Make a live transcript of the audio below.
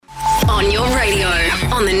On your radio,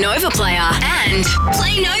 on the Nova player, and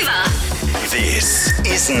Play Nova. This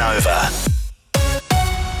is Nova.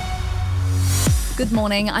 Good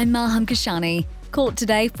morning, I'm Maham Kashani. Court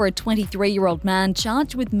today for a 23-year-old man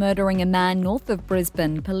charged with murdering a man north of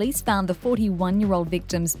Brisbane. Police found the 41-year-old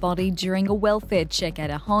victim's body during a welfare check at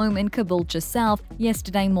a home in Caboolture South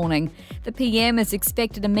yesterday morning. The PM is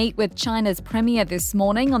expected to meet with China's premier this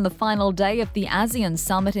morning on the final day of the ASEAN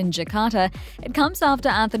summit in Jakarta. It comes after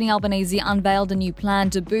Anthony Albanese unveiled a new plan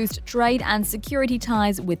to boost trade and security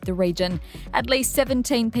ties with the region. At least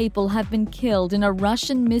 17 people have been killed in a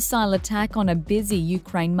Russian missile attack on a busy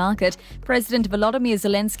Ukraine market. President Volodymyr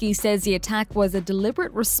Zelensky says the attack was a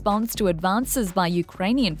deliberate response to advances by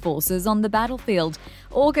Ukrainian forces on the battlefield.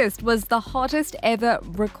 August was the hottest ever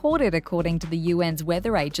recorded, according to the UN's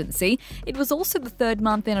weather agency. It was also the third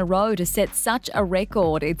month in a row to set such a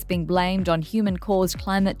record. It's been blamed on human-caused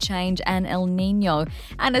climate change and El Nino.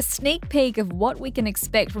 And a sneak peek of what we can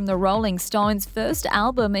expect from the Rolling Stones' first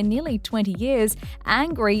album in nearly 20 years,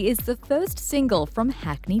 Angry is the first single from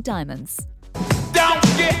Hackney Diamonds. Don't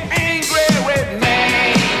get angry with me.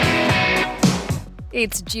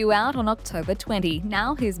 It's due out on October 20.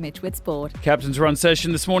 Now here's Mitch with sport. Captain's run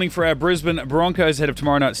session this morning for our Brisbane Broncos ahead of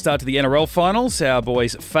tomorrow night's start to the NRL finals. Our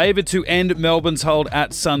boys favoured to end Melbourne's hold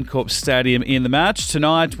at Suncorp Stadium in the match.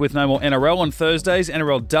 Tonight, with no more NRL on Thursdays,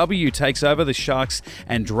 NRLW takes over the Sharks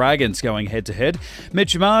and Dragons going head-to-head.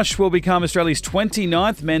 Mitch Marsh will become Australia's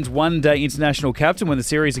 29th men's one-day international captain when the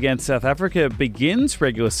series against South Africa begins.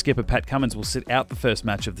 Regular skipper Pat Cummins will sit out the first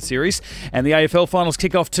match of the series. And the AFL finals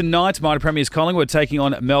kick off tonight. Minor Premiers Collingwood taking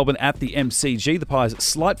on Melbourne at the MCG. The Pies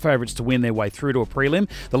slight favourites to win their way through to a prelim.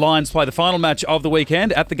 The Lions play the final match of the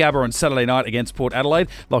weekend at the Gabba on Saturday night against Port Adelaide.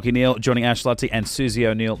 Lachie Neale joining Ash Lutty and Susie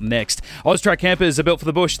O'Neill next. Austrac campers are built for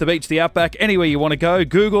the bush, the beach, the outback, anywhere you want to go.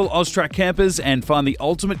 Google Austrac campers and find the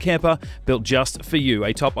ultimate camper built just for you.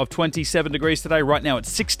 A top of 27 degrees today. Right now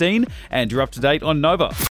it's 16 and you're up to date on Nova.